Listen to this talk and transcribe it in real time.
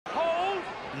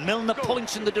Milner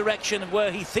points in the direction of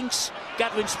where he thinks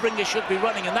Gadwin Springer should be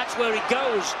running, and that's where he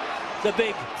goes, the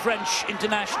big French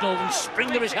international. And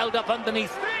Springer is held up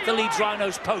underneath the Leeds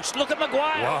Rhinos post. Look at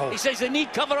Maguire. Wow. He says they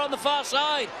need cover on the far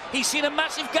side. He's seen a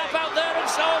massive gap out there, and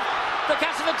so the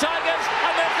Castleford Tigers,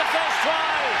 and there's the first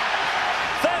try.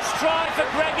 First try for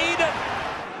Greg Eden.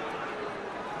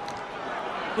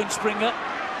 Gadwin Springer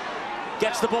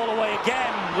gets the ball away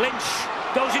again. Lynch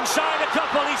goes inside a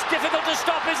couple. He's difficult to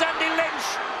stop, is Andy Lynch.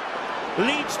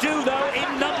 Leeds do, though,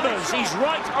 in numbers. He's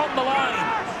right on the line.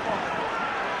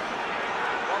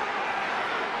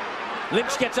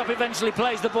 Lynch gets up eventually,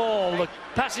 plays the ball. The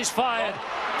pass is fired.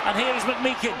 And here is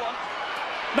McMeekin.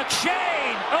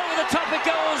 McShane, over the top it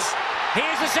goes.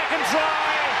 Here's the second try.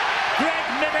 Greg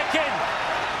Mimikin.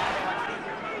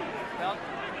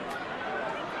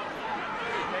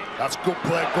 That's good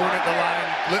play going at the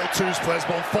line. Little twos plays,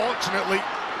 but unfortunately,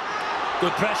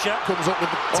 good pressure. Comes up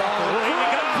with the tackle. Oh, here we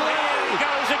go. Here he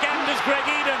goes again. Does Greg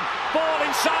Eden. Ball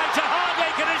inside to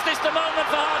Hardacre. Is this the moment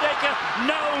for Hardacre?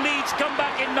 No, Leeds come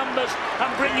back in numbers and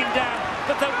bring him down.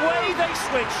 But the way they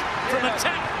switch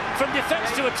from defence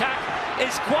to attack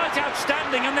is quite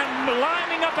outstanding. And then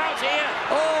lining up out here.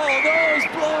 Oh no, he's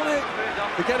blown it.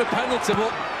 They get a penalty,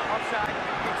 but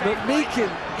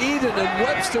McMeekin, Eden and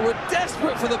Webster were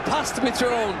desperate for the pass to be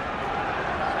thrown.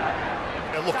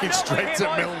 They're looking straight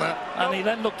at Milner. And he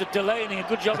then looked at Delaney. A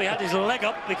good job he had his leg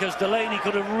up, because Delaney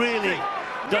could have really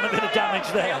done a bit of damage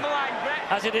there.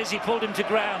 As it is, he pulled him to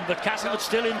ground, but Castleford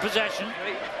still in possession.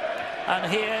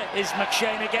 And here is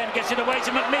McShane again, gets it away to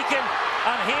McMeekin.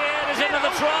 And here is another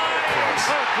try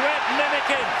for Greg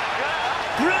Mimikin.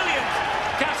 Brilliant,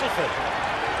 Castleford.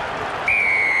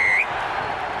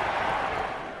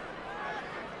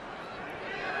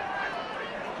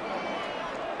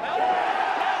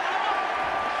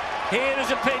 Here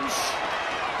is a pinch,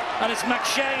 and it's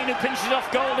McShane who pinches off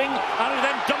Golding, and who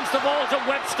then dumps the ball to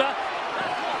Webster.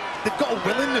 They've got a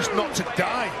willingness not to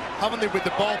die, haven't they, with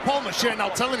the ball? Paul McShane now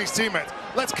telling his teammates,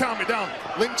 let's calm it down.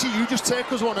 Lynchy, you just take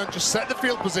us one and just set the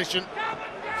field position.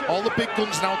 All the big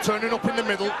guns now turning up in the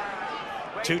middle.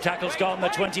 Two tackles gone, they're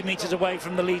 20 metres away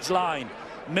from the Leeds line.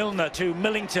 Milner to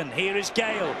Millington, here is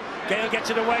Gale. Gale gets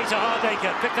it away to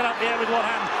Hardacre, picked it up there with one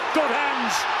hand. Good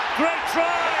hands, great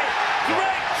try!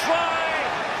 Great try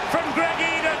from Greg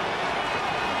Eden.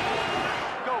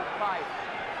 Go, 5.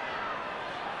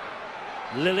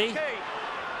 Lilly.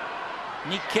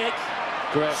 Neat kick.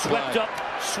 Great swept play. up,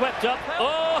 swept up.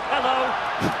 Oh, hello.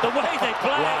 The way they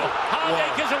play. Wow.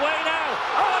 Hardacre's away now.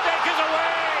 Hardacre's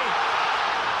away.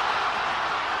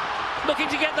 Looking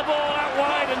to get the ball out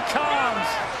wide, and Carnes.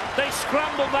 They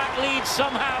scramble back Leeds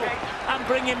somehow and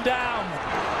bring him down.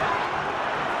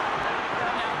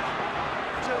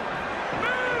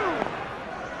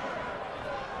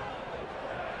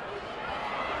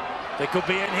 They could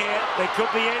be in here, they could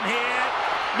be in here.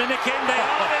 Mimikin, they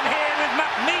are in here with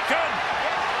McMeekin.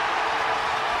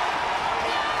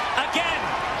 Again,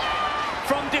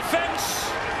 from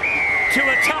defence to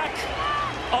attack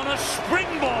on a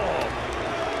springboard.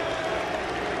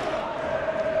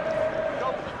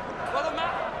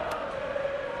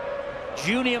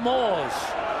 Junior Moores,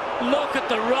 look at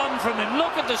the run from him,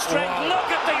 look at the strength,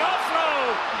 look at the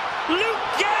offload. Luke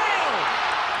Gale!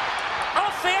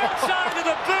 Off the outside of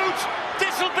the boot.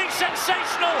 This will be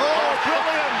sensational. Oh,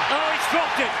 brilliant. Oh, he's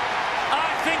dropped it. I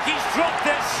think he's dropped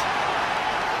this.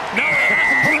 No, he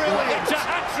hasn't. Brilliant. It's a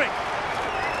hat-trick.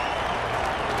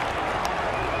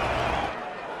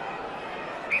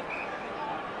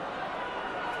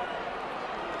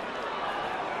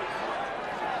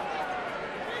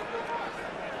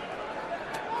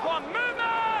 Come on,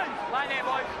 movement! Line here,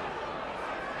 boys.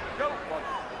 Go.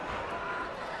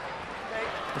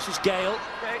 This is Gale.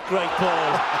 Great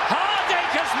ball.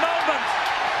 Hardacre's moment.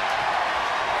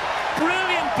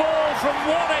 Brilliant ball from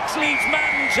one ex-Leeds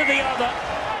man to the other.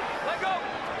 Let go.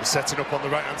 He's setting up on the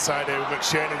right-hand side here with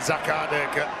McShane and Zach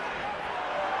Hardacre.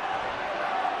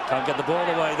 Can't get the ball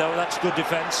away, though. That's good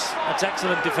defence. That's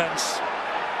excellent defence.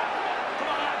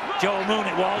 Joel Moon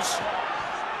it was.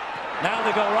 Now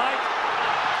they go right.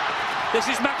 This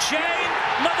is McShane.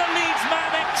 Another Leeds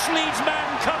man, ex-Leeds man,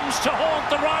 comes to haunt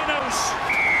the Rhinos.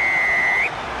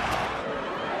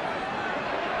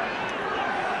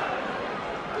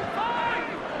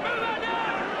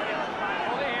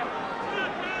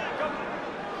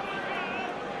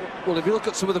 Well, if you look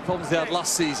at some of the problems they had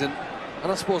last season,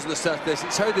 and I suppose in the set this,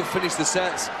 it's how they finished the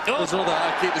sets. Oh. There's another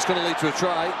high kick that's going to lead to a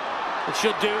try. It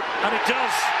should do, and it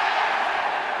does.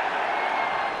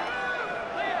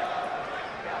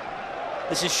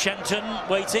 This is Shenton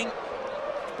waiting.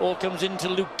 Ball comes into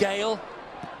Luke Gale.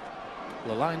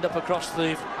 They're lined up across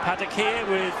the paddock here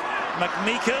with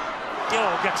McMeekan.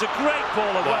 Oh, gets a great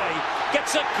ball away.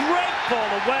 Gets a great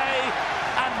ball away.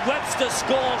 And Webster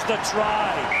scores the try.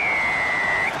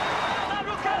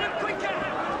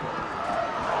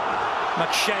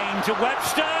 McShane to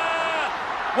Webster.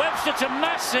 Webster to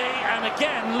Massey. And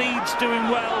again, Leeds doing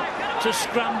well to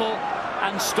scramble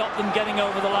and stop them getting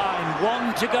over the line.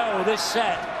 1 to go this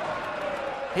set.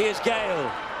 Here's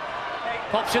Gale.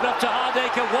 Pops it up to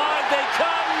Hardaker. Wide they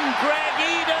come. Greg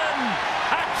Eden.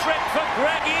 Hat-trick for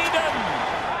Greg Eden.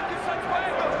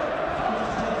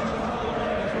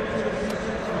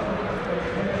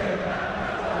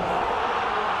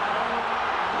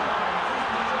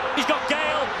 He's got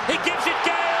Gale. He gives it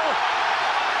Gale.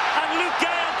 And Luke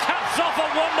Gale caps off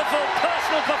a wonderful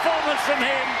personal performance from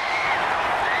him.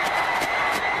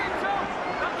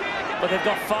 But they've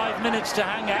got 5 minutes to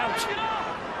hang out.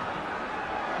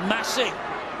 Massey.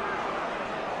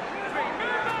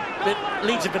 The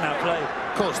Leeds have been outplayed.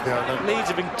 Of course they are. No. Leeds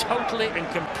have been totally and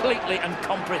completely and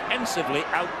comprehensively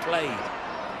outplayed.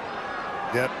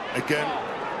 Yeah, again,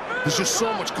 there's just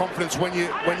so much confidence when you're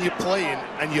playing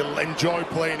and you enjoy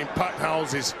playing in packed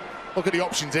houses. Look at the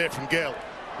options here from Gale.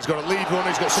 He's got a lead runner,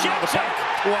 he's got something at the back.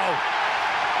 Wow.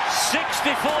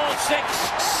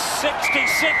 64-6,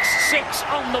 66-6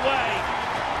 on the way.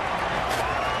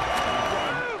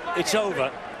 It's over.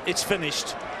 It's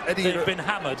finished. Eddie, they've been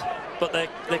hammered, but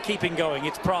they're keeping going.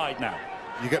 It's pride now.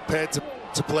 You get paid to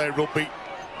play rugby.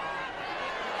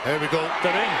 Here we go.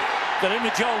 They're in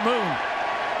with Joel Moon.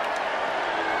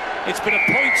 It's been a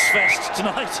points fest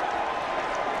tonight.